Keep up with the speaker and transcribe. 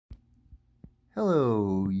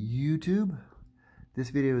Hello YouTube. This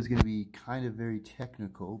video is going to be kind of very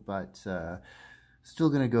technical, but still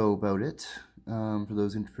going to go about it for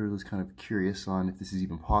those kind of curious on if this is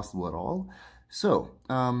even possible at all. So,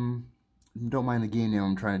 don't mind the game name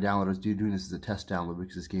I'm trying to download. I was doing this as a test download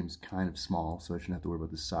because this game's kind of small, so I shouldn't have to worry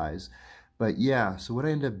about the size. But yeah, so what I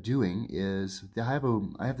ended up doing is I have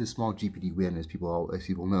this small GPD Win, as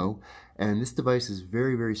people know, and this device is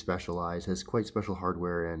very, very specialized, has quite special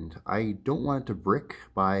hardware, and I don't want it to brick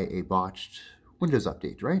by a botched Windows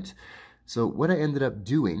update, right? So what I ended up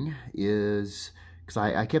doing is, because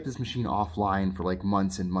I kept this machine offline for like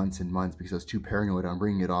months and months and months because I was too paranoid on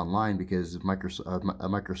bringing it online because a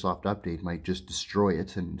Microsoft update might just destroy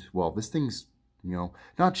it, and well, this thing's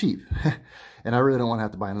not cheap, and I really don't want to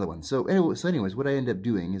have to buy another one. So anyways, what I end up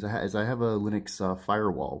doing is I have a Linux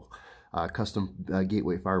firewall, custom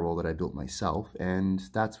gateway firewall that I built myself, and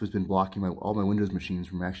that's what's been blocking all my Windows machines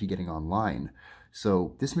from actually getting online.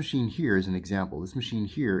 So this machine here is an example. This machine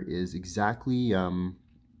here is exactly,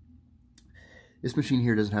 this machine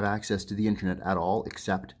here doesn't have access to the internet at all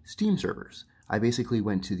except Steam servers. I basically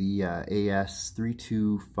went to the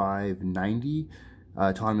AS32590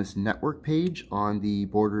 autonomous network page on the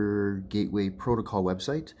Border Gateway Protocol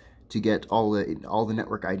website to get all the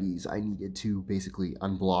network IDs I needed to basically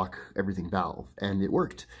unblock everything Valve, and it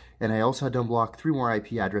worked. And I also had to unblock 3 more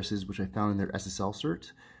IP addresses which I found in their SSL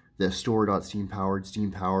cert, the store.steampowered,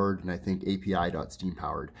 steampowered, and I think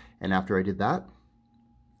api.steampowered. And after I did that,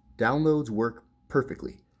 downloads work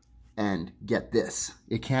perfectly. And get this,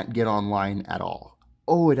 it can't get online at all.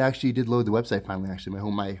 Oh, it actually did load the website finally, actually,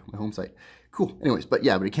 my home site. Cool. Anyways, but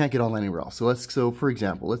it can't get online anywhere else. So for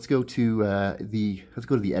example, let's go to the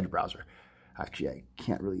Edge browser. Actually, I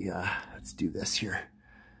can't really. Let's do this here.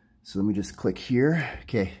 So let me just click here.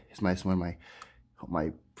 Okay, it's my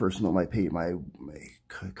personal my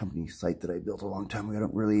company site that I built a long time ago. I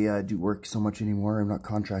don't really do work so much anymore. I'm not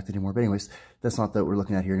contracted anymore. But anyways, that's not what we're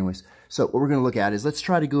looking at here. Anyways, so what we're going to look at is let's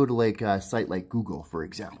try to go to like a site like Google, for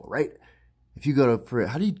example, right? If you go to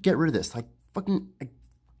how do you get rid of this?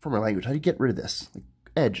 For my language, how do you get rid of this? Like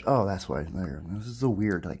Edge. Oh, that's why. This is so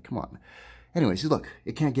weird. Like, come on. Anyways, look,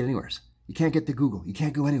 it can't get anywhere. You can't get to Google. You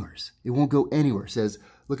can't go anywhere. It won't go anywhere. It says,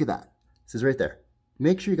 look at that. It says right there.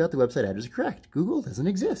 Make sure you got the website address correct. Google doesn't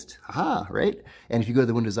exist. Aha, right? And if you go to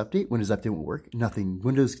the Windows Update won't work. Nothing.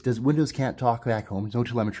 Windows can't talk back home. There's no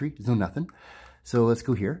telemetry. There's no nothing. So let's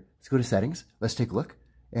go here. Let's go to settings. Let's take a look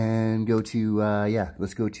and go to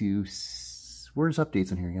let's go to where's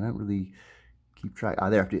updates on here? I don't really keep track.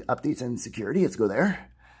 There, updates and security. Let's go there.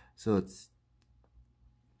 So let's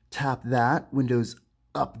tap that Windows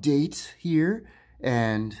Update here,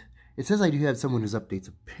 and it says I do have some Windows updates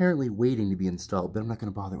apparently waiting to be installed, but I'm not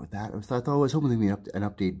going to bother with that. I was hoping there'd be an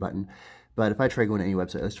update button, but if I try going to any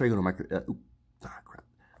website, let's try going to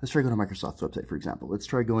Let's try going to Microsoft's website, for example. Let's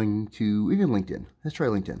try going to even LinkedIn. Let's try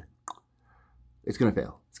LinkedIn. It's going to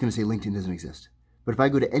fail. It's going to say LinkedIn doesn't exist. But if I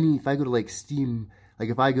go to like Steam, like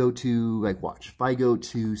if I go to if I go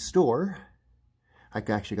to store, I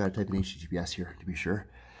actually got to type in HTTPS here to be sure,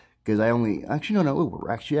 because no, it'll work.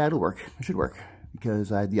 Actually, yeah, it'll work. It should work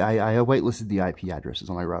because I whitelisted the IP addresses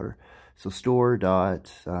on my router. So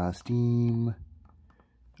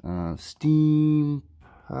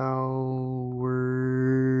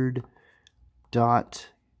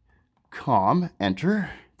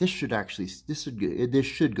Enter. This should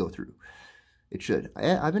go through. It should.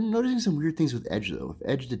 I've been noticing some weird things with Edge though. If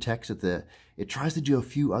Edge detects that it tries to do a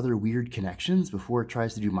few other weird connections before it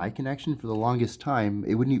tries to do my connection, for the longest time,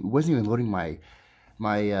 it wasn't even loading my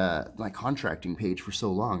contracting page for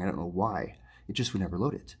so long. I don't know why. It just would never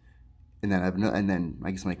load it. And then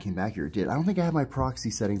I guess when I came back here, it did. I don't think I have my proxy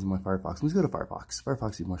settings in my Firefox. Let's go to Firefox.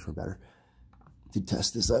 Firefox is much more better to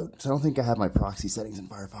test this out. So I don't think I have my proxy settings in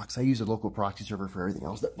Firefox. I use a local proxy server for everything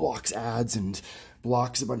else that blocks ads and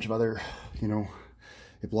blocks a bunch of other,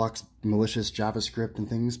 it blocks malicious JavaScript and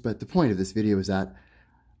things. But the point of this video is that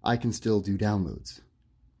I can still do downloads.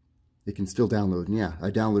 It can still download. And yeah,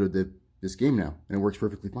 I downloaded this game now, and it works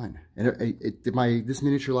perfectly fine. And this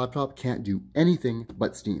miniature laptop can't do anything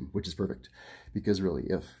but Steam, which is perfect. Because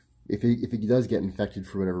really, if it does get infected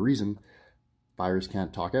for whatever reason, virus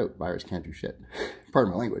can't talk out. Virus can't do shit.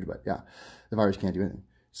 Pardon my language, but yeah, the virus can't do anything.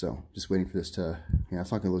 So just waiting for this to,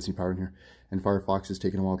 it's not going to load Steam power in here. And Firefox is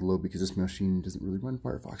taking a while to load because this machine doesn't really run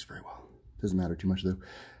Firefox very well. Doesn't matter too much though.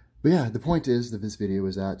 But yeah, the point is that this video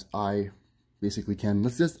is that I basically can,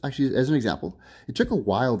 let's just actually, as an example, it took a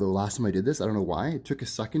while though last time I did this. I don't know why. It took a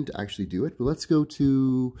second to actually do it, but let's go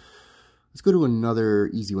to, Let's go to another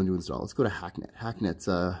easy one to install. Let's go to Hacknet. Hacknet's,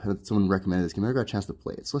 someone recommended this game. I never got a chance to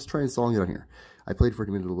play it. So let's try installing it on here. I played for it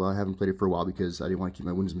a minute ago. I haven't played it for a while because I didn't want to keep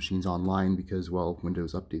my Windows machines online because, well,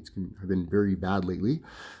 Windows updates have been very bad lately.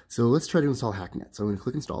 So let's try to install Hacknet. So I'm going to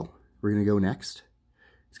click install. We're going to go next.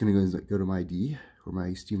 It's going to go to my ID, where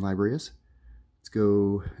my Steam library is. Let's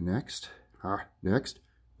go next. Next.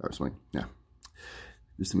 Oh, it's fine. Yeah.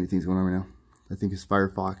 There's so many things going on right now. I think it's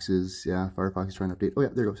Firefox is trying to update. Oh yeah,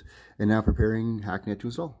 there it goes. And now preparing Hacknet to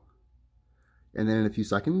install. And then in a few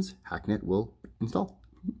seconds, Hacknet will install.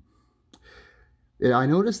 I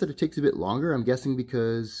noticed that it takes a bit longer. I'm guessing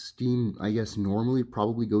because Steam, I guess, normally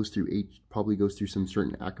probably goes through some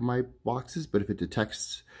certain Akamai boxes, but if it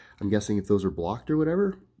detects, I'm guessing if those are blocked or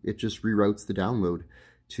whatever, it just reroutes the download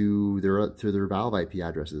to their Valve IP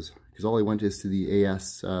addresses. Because all I went is to the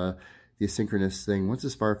AS. The asynchronous thing. Once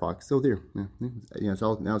it's Firefox, oh there, yeah, it's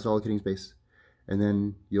allocating space, and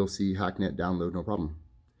then you'll see Hacknet download, no problem.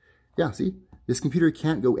 Yeah, see, this computer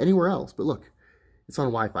can't go anywhere else. But look, it's on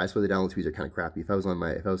Wi-Fi, so the download speeds are kind of crappy. If I was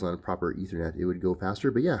on a proper Ethernet, it would go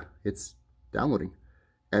faster. But yeah, it's downloading,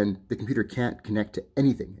 and the computer can't connect to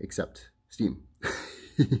anything except Steam.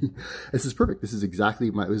 This is perfect. This is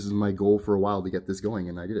exactly my goal for a while to get this going,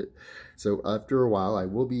 and I did it. So after a while, I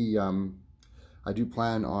will be. I do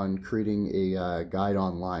plan on creating a guide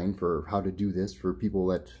online for how to do this for people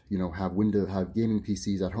that have gaming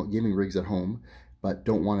PCs at home, gaming rigs at home, but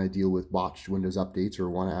don't want to deal with botched Windows updates or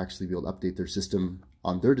want to actually be able to update their system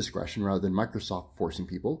on their discretion rather than Microsoft forcing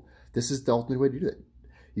people. This is the ultimate way to do it.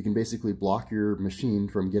 You can basically block your machine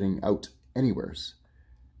from getting out anywheres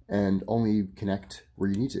and only connect where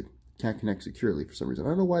you need to. Can't connect securely for some reason. I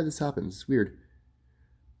don't know why this happens. It's weird.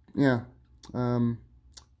 Yeah.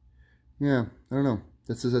 Yeah, I don't know.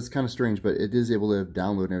 That's kind of strange, but it is able to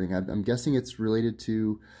download and everything. I'm guessing it's related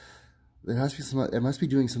to. There has to be some. It must be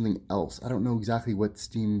doing something else. I don't know exactly what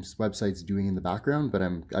Steam's website's doing in the background, but I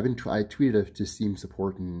tweeted to Steam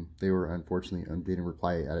support, and they were unfortunately they didn't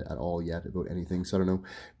reply at all yet about anything. So I don't know.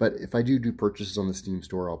 But if I do purchases on the Steam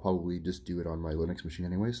store, I'll probably just do it on my Linux machine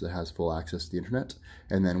anyway, so that has full access to the internet.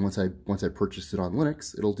 And then once I purchase it on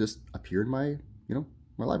Linux, it'll just appear in my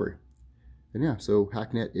my library. And yeah, so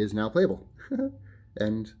Hacknet is now playable.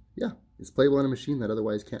 And yeah, it's playable on a machine that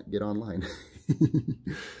otherwise can't get online.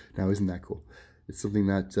 Now, isn't that cool? It's something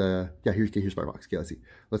that, yeah, here's Firefox. Okay, let's see.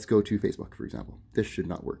 Let's go to Facebook, for example. This should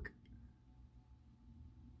not work.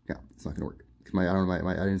 Yeah, it's not going to work. I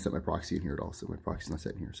didn't set my proxy in here at all, so my proxy's not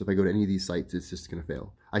set in here. So if I go to any of these sites, it's just going to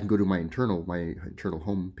fail. I can go to my internal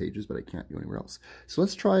home pages, but I can't go anywhere else. So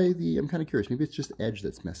let's try I'm kind of curious. Maybe it's just Edge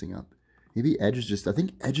that's messing up. Maybe Edge is just, I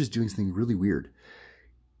think Edge is doing something really weird.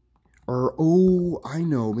 Or, oh, I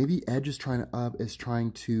know. Maybe Edge is trying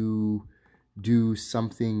to do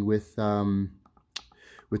something with the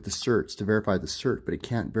certs to verify the cert, but it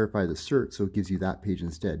can't verify the cert, so it gives you that page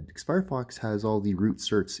instead. Because Firefox has all the root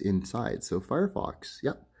certs inside. So Firefox,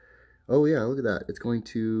 yep. Oh yeah, look at that. It's going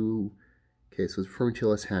to, okay, so it's performing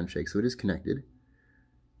TLS handshake, so it is connected.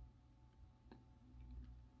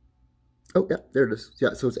 Oh, yeah, there it is.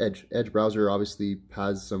 Yeah, so it's Edge. Edge browser obviously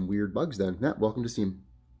has some weird bugs then. Yeah, welcome to Steam.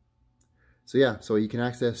 So yeah, so you can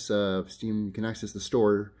access Steam, you can access the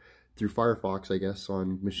store through Firefox, I guess,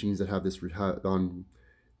 on machines that have this, on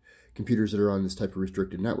computers that are on this type of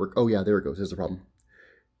restricted network. Oh yeah, there it goes. There's the problem.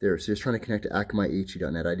 There, so it's trying to connect to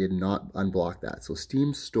akamai.hd.net. I did not unblock that. So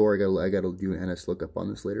Steam Store, I gotta do an NS lookup on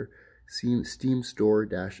this later. Steam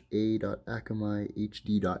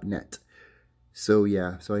Store-a.akamai.hd.net. So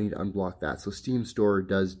yeah, so I need to unblock that. So Steam Store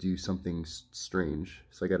does do something strange.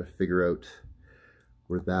 So I got to figure out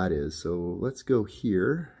where that is. So let's go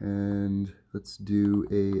here and let's do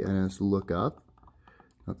a NS lookup.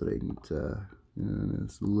 Not that I need to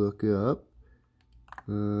NS lookup.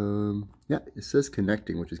 Yeah, it says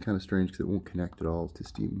connecting, which is kind of strange because it won't connect at all to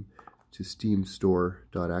Steam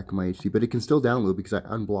Store.akamai.hd, but it can still download because I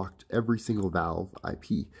unblocked every single Valve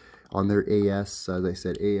IP on their AS, as I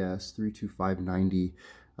said, AS 32590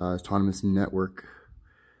 autonomous network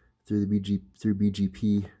through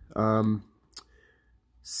BGP.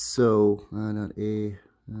 So not A,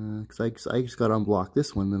 because I just got to unblock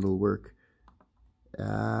this one, then it'll work.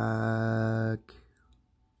 Akamai.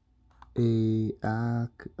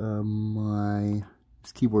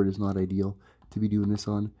 This keyboard is not ideal to be doing this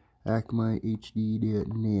on.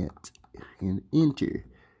 akamai.hd.net and enter.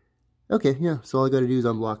 Okay, yeah, so all I got to do is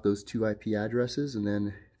unblock those 2 IP addresses and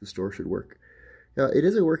then the store should work. Yeah, it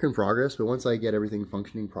is a work in progress, but once I get everything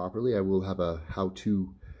functioning properly, I will have a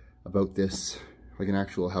how-to about this, like an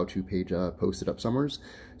actual how-to page posted up somewheres.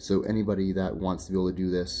 So anybody that wants to be able to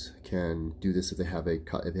do this can do this if they have a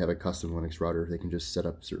custom Linux router. They can just set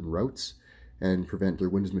up certain routes and prevent their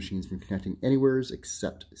Windows machines from connecting anywhere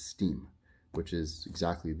except Steam, which is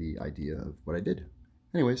exactly the idea of what I did.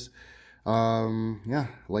 Anyways, yeah,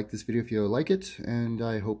 like this video if you like it, and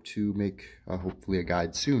I hope to make hopefully a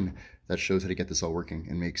guide soon that shows how to get this all working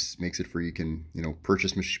and makes it free. You can, you know,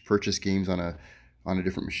 purchase games on a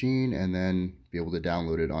different machine and then be able to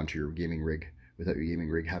download it onto your gaming rig without your gaming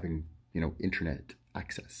rig having, you know, internet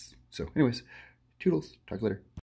access. So anyways, toodles, talk later.